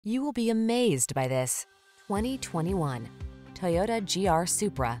You will be amazed by this 2021 Toyota GR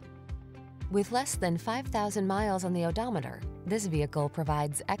Supra. With less than 5,000 miles on the odometer, this vehicle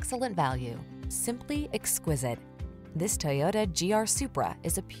provides excellent value, simply exquisite. This Toyota GR Supra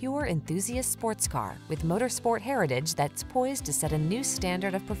is a pure enthusiast sports car with motorsport heritage that's poised to set a new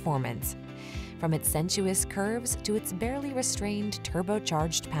standard of performance. From its sensuous curves to its barely restrained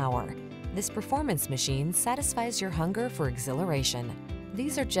turbocharged power, this performance machine satisfies your hunger for exhilaration.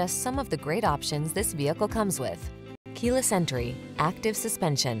 These are just some of the great options this vehicle comes with: keyless entry, active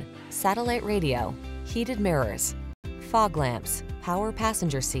suspension, satellite radio, heated mirrors, fog lamps, power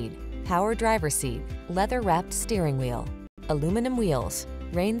passenger seat, power driver seat, leather-wrapped steering wheel, aluminum wheels,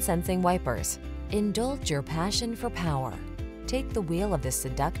 rain-sensing wipers. Indulge your passion for power. Take the wheel of the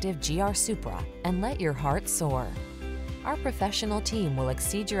seductive GR Supra and let your heart soar. Our professional team will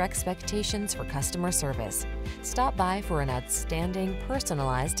exceed your expectations for customer service. Stop by for an outstanding,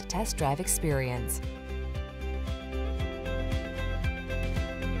 personalized test drive experience.